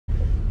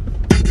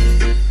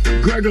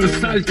Gregor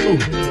Salto.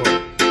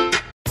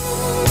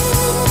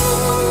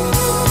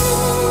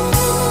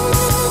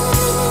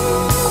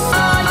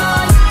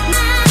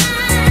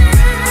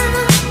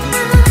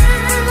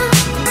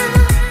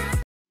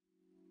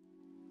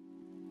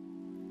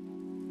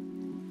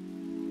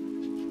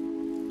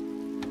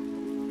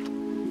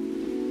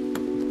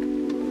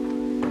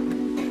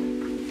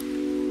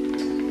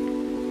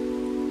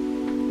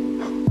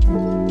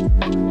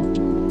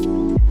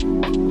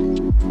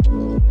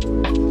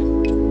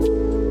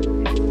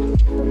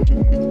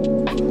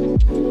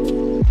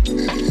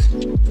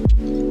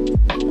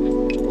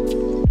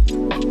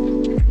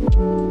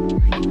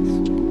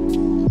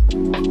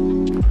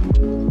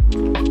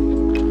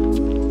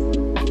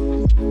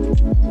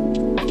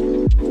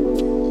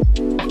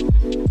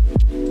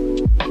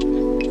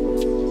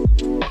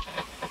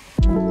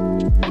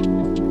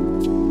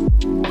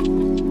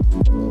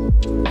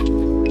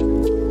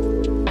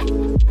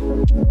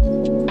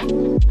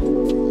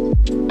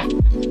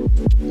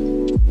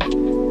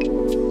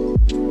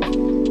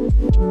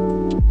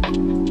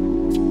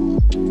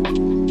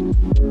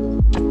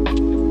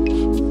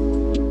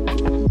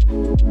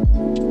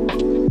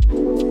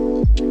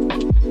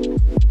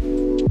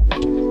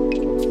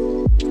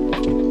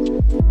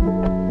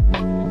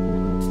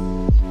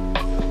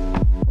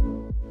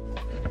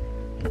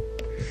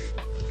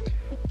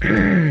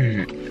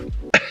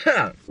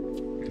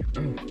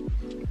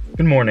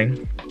 Good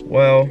morning.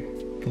 Well,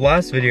 the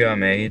last video I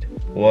made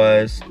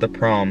was the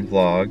prom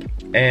vlog,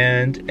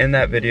 and in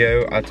that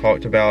video I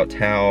talked about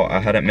how I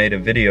hadn't made a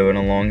video in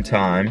a long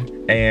time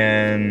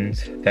and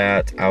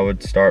that I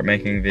would start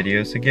making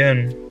videos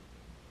again.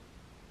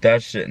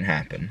 That just didn't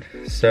happen.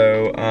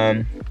 So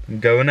I'm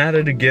going at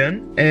it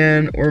again,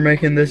 and we're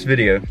making this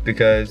video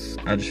because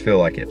I just feel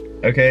like it.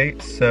 Okay,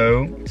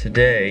 so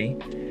today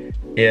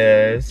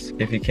is,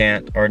 if you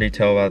can't already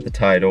tell by the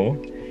title,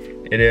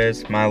 it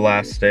is my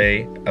last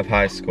day of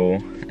high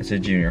school as a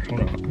junior.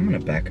 Hold on, I'm gonna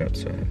back up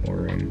so I have more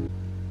room.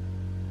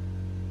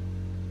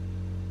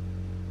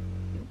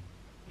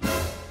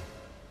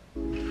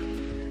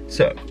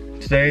 So,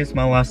 today is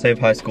my last day of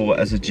high school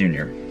as a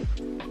junior.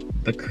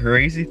 The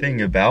crazy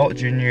thing about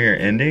junior year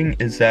ending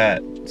is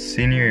that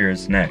senior year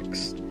is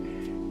next.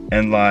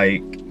 And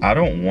like, I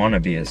don't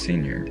wanna be a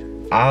senior.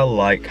 I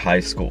like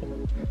high school.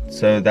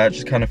 So that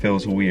just kind of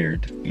feels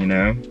weird, you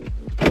know?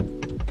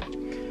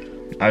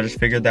 I just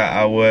figured that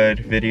I would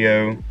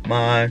video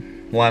my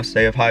last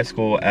day of high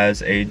school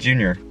as a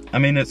junior. I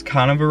mean, it's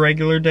kind of a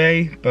regular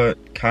day,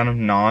 but kind of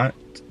not,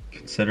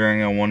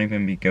 considering I won't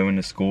even be going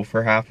to school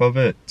for half of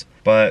it.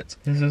 But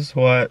this is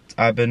what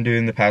I've been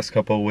doing the past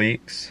couple of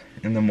weeks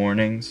in the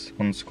mornings,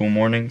 on school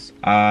mornings.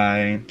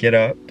 I get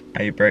up,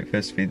 I eat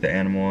breakfast, feed the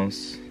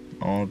animals,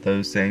 all of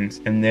those things,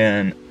 and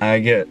then I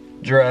get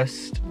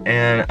dressed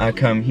and I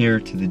come here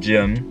to the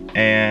gym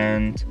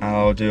and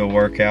I'll do a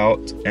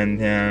workout, and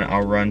then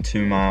I'll run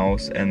 2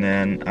 miles, and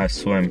then I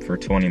swim for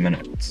 20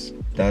 minutes.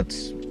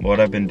 That's what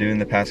I've been doing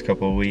the past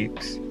couple of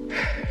weeks.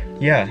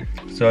 Yeah,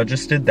 so I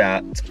just did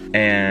that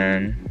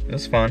and it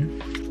was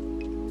fun.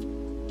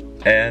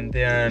 And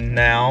then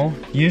now,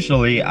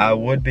 usually I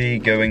would be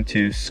going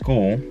to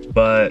school,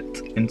 but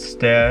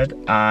instead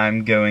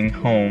I'm going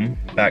home,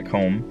 back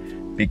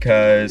home,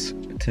 because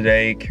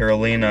today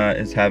Carolina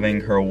is having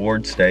her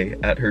awards day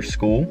at her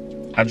school.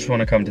 I just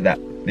want to come to that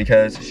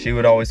because she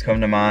would always come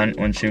to mine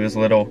when she was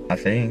little, I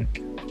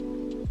think.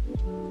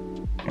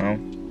 Well,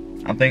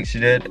 I think she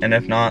did, and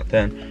if not,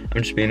 then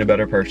I'm just being a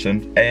better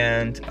person.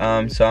 And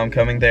so I'm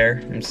coming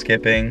there, I'm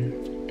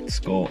skipping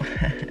school.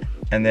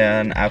 And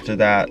then after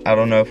that, I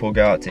don't know if we'll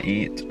go out to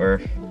eat or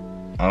if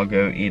I'll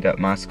go eat at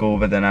my school,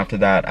 but then after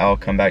that, I'll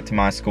come back to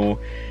my school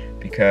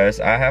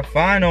because I have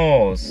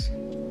finals.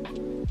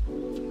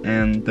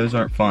 And those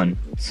aren't fun.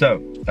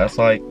 So, that's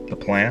like the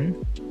plan,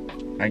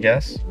 I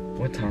guess.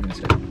 What time is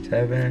it?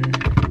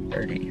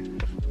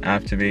 7:30. I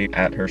have to be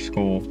at her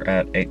school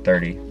at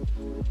 8:30.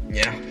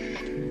 Yeah.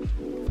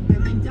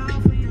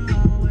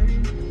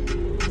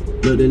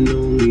 But the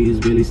new me is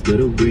really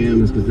still the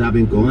realest, cause I've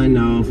been going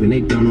off and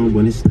they don't know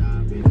when it's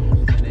stopping.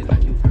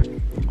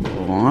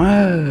 What?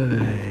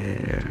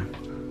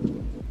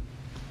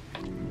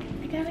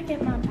 I gotta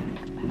get my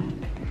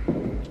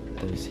backpack.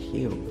 Those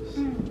heels.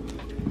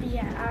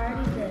 Yeah, I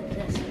already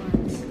did this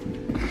once.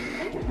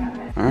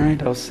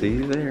 Alright, I'll see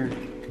you there.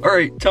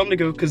 Alright, time to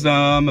go because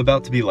I'm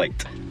about to be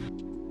late.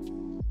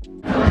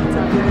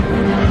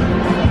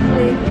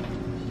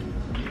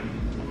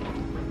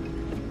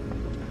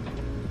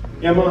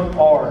 Emma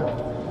R.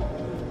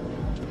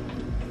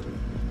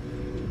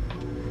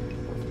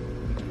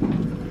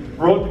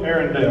 Brooke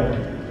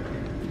Arundel.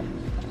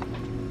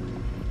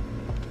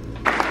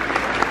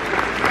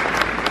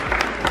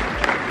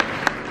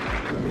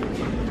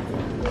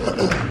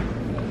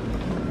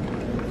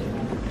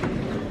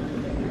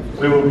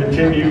 We will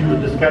continue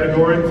with this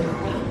category.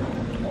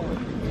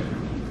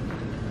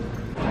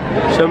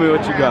 Show me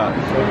what you got.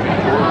 Okay.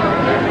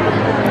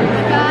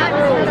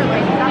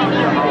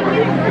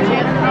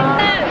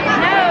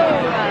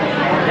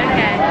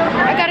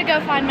 I gotta go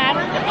find Matt.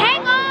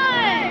 Hang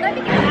on! Let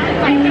me get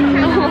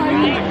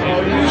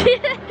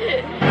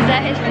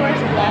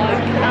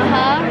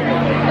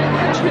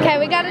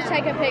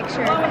take a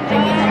picture.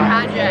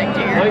 Hijacked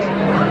here.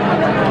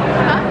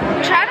 Huh?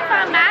 Try to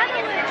find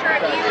Madeline and try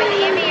to you with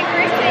Amy and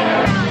Chrissy.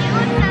 You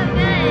look so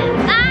good.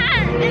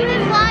 Ah! Is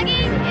this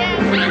vlogging? Yes.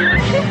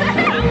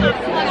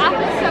 Look, I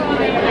feel so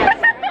good.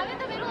 I'm in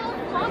the middle of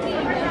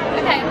vlogging.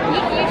 Okay,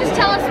 you just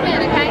tell us when,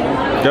 okay?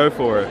 Go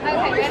for it. Okay,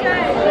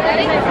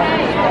 ready?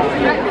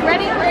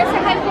 Ready? We're gonna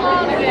say hey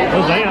vlog.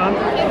 Roseanne.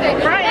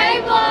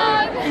 Hey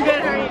vlog. You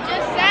better hurry.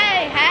 Just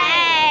say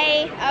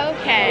hey.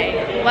 Okay.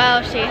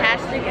 Well, she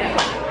has to go.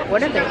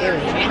 What are they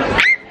doing?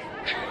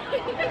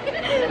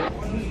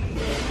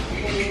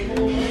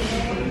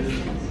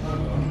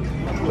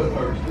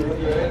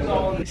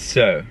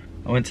 So,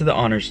 I went to the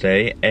honors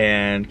day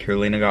and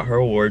Carolina got her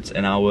awards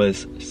and I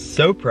was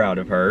so proud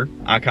of her.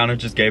 I kind of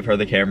just gave her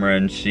the camera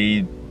and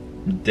she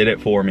did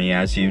it for me,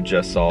 as you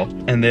just saw.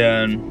 And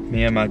then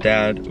me and my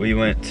dad, we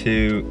went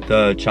to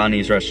the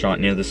Chinese restaurant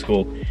near the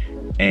school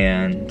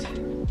and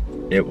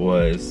it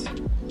was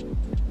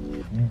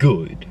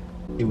good.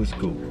 It was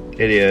good.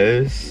 It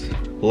is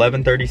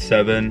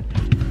 11:37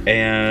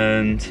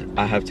 and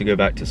I have to go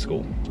back to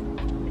school.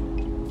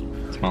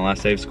 It's my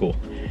last day of school.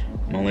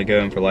 I'm only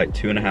going for like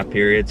 2.5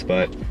 periods,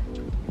 but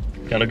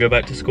gotta go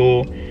back to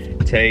school,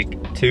 take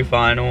 2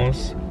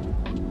 finals,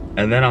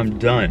 and then I'm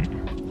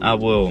done. I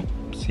will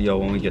see y'all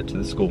when we get to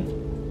the school.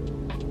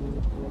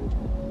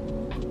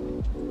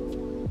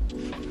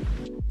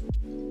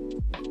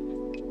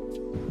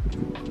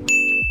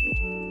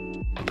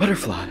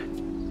 Butterfly.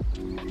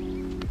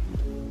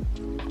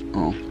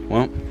 Oh,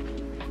 well.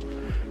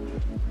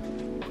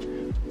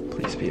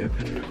 Please be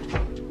open.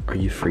 Are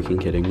you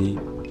freaking kidding me?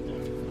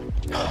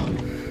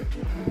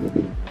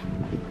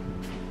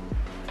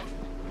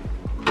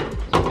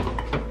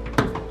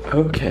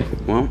 Okay,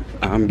 well,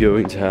 I'm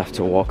going to have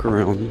to walk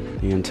around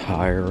the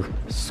entire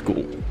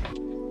school.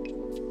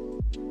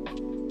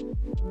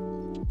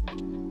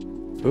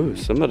 Ooh,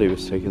 somebody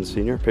was taking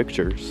senior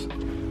pictures.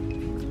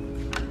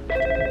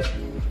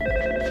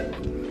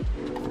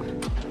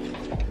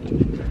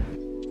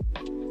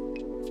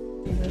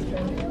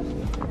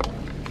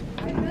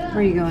 Where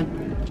are you going?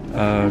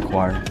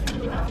 Choir.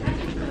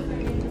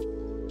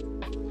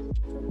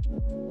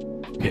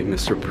 Okay,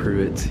 Mr.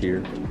 Pruitt's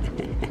here.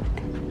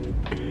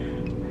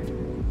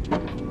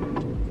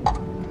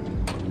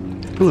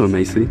 Hello,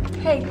 Macy.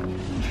 Hey.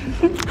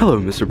 Hello,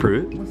 Mr.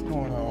 Pruitt. What's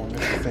going on,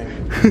 Mr.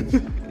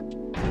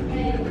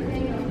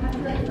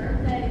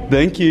 Sam?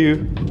 Thank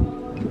you.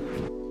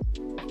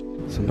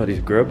 Somebody's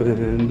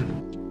grubbing.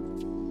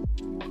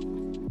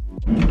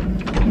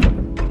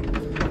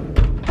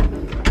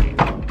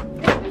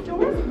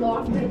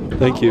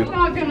 Thank you. I'm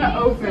not gonna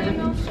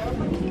open.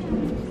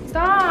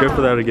 Stop. Go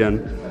for that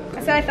again. I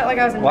said I felt like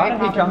I was in Why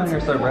Mary did he come in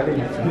Poppins. here so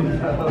ready?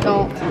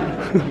 Don't.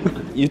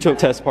 You took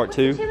test part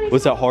 2.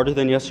 Was that harder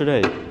than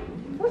yesterday?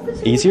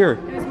 Easier?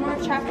 It was more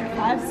chapter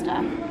 5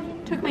 stuff.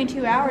 Took me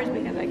 2 hours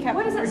because I kept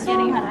forgetting how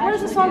to What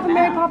is the actually song do from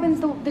Mary math. Poppins?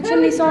 The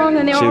chimney song,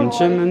 and they Chim all.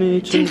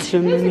 chimney, chim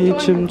chimney,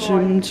 chim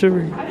chim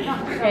chim.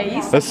 Okay,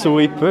 you A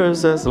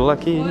sweeper's as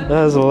lucky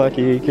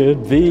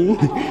could be.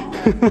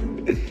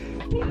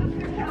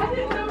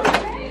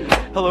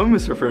 Hello,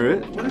 Mr.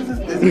 Pruitt. What is this?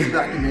 Is this a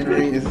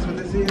documentary? Is this what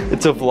this is?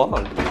 It's a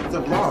vlog. It's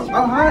a vlog.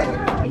 Oh, hi.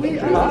 We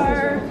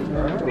are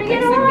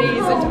mixing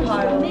these into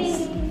piles.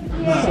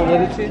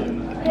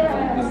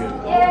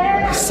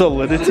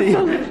 Solidity.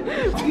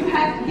 You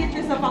have to get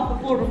this up off the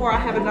floor before I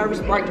have a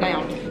nervous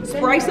breakdown.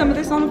 Spray some of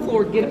this on the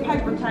floor, get a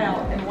paper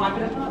towel, and wipe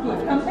it up with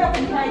foot. Come help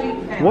me,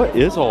 Katie. What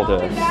is all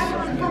this?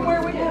 From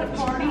where we had a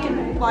party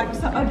and like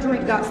a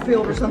drink got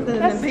spilled or something,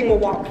 and then people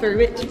walked through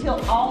it until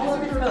all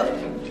of it's up.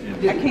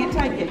 I can't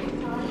take it.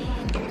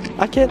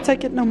 I can't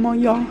take it no more,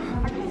 y'all.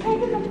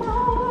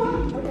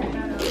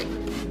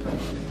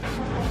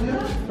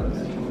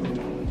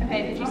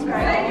 Okay, did you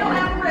spray? Daniel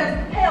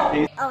Alvarez,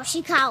 help! Oh,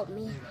 she called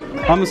me.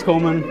 Hi, Miss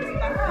Coleman.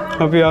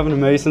 Hope you have an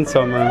amazing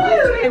summer.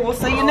 Hey, we'll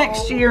see you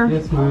next year.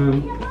 Yes,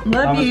 ma'am.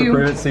 Love Hi, Mr. you.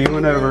 Pruitt. See you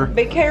whenever.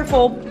 Be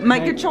careful.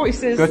 Make good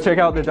choices. Go check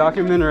out the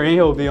documentary.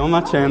 It'll be on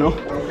my channel.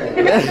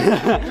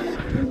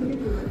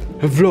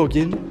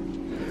 Vlogging.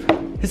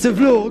 It's a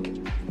vlog.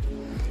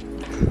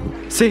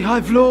 Say hi,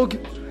 vlog.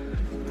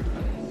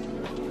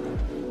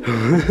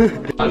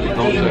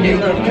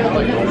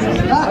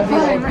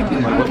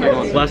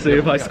 Last day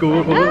of high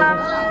school.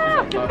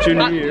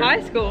 Junior year.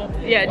 High school?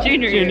 Yeah,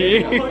 junior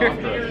year.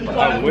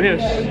 I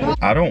wish.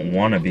 I don't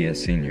want to be a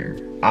senior.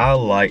 I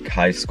like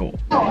high school.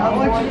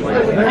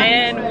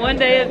 And one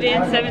day of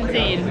being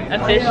 17,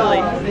 officially.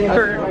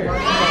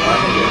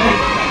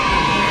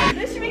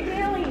 Mr.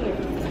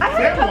 McNally, I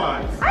had to come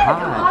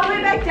all the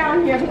way back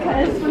down here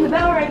because when the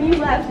bell rang, you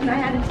left, and I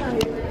had to tell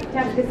you to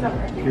have a good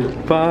summer.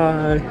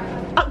 Bye.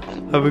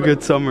 Have a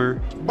good summer.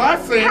 Bye,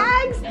 Sam.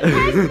 Tags,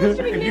 Mr.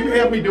 If you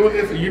have me doing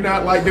this and you're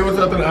not like doing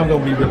something, I'm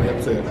gonna be really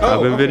upset.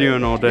 I've been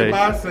videoing all day.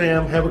 Bye,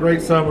 Sam. Have a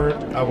great summer.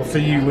 I will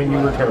see you when you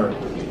return.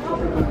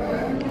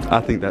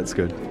 I think that's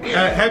good.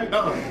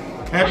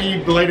 Happy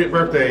belated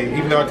birthday,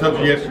 even though I told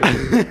you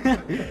yesterday.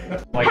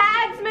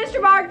 Tags,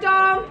 Mr.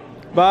 Barkdom.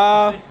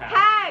 Bye.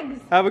 Tags.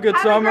 Have a good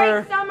summer. Have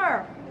a great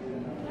summer.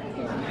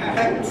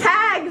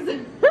 Hags!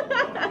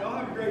 Y'all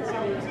have a great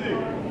summer too.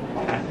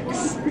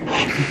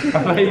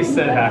 I thought you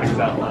said hags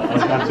out loud.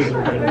 I thought you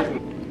were ready.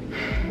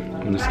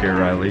 I'm gonna scare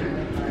Riley.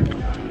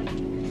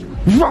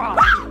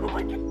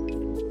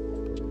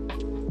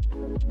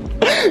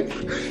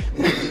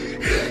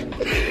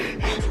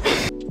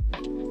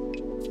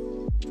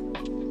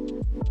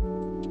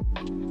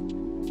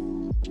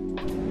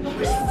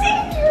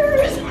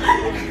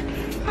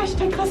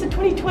 Hashtag class of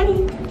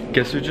 2020.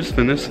 Guess who just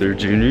finished their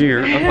junior year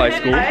of high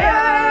school?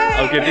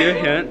 I'll give you a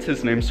hint.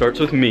 His name starts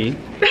with me.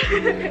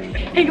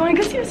 Hey, you wanna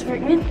go see us,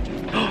 Bergman?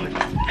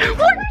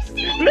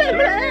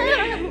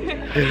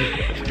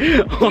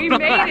 We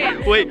made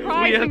it. Wait,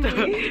 we have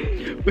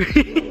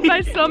to.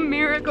 By some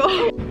miracle.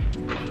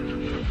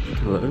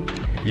 Hello?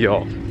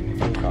 Y'all.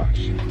 Oh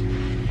gosh.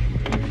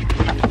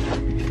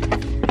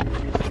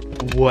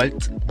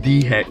 What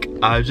the heck?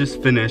 I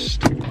just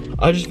finished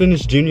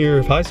junior year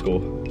of high school.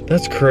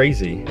 That's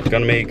crazy.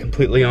 Gonna be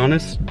completely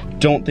honest,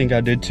 don't think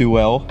I did too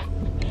well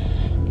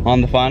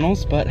on the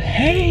finals, but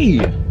hey,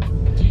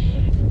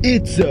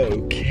 it's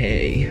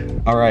okay.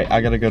 All right,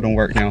 I gotta go to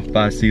work now.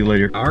 Bye, see you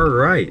later. All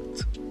right,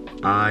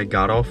 I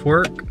got off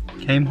work,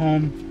 came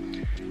home,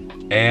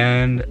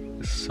 and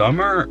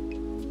summer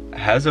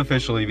has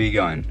officially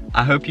begun.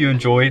 I hope you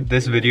enjoyed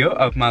this video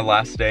of my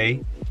last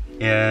day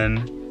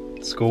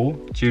in school,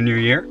 junior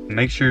year.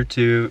 Make sure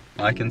to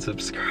like and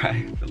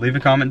subscribe. Leave a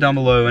comment down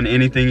below and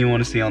anything you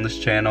want to see on this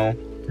channel.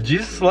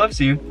 Jesus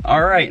loves you.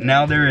 All right,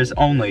 now there is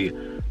only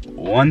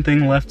one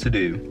thing left to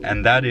do,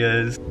 and that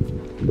is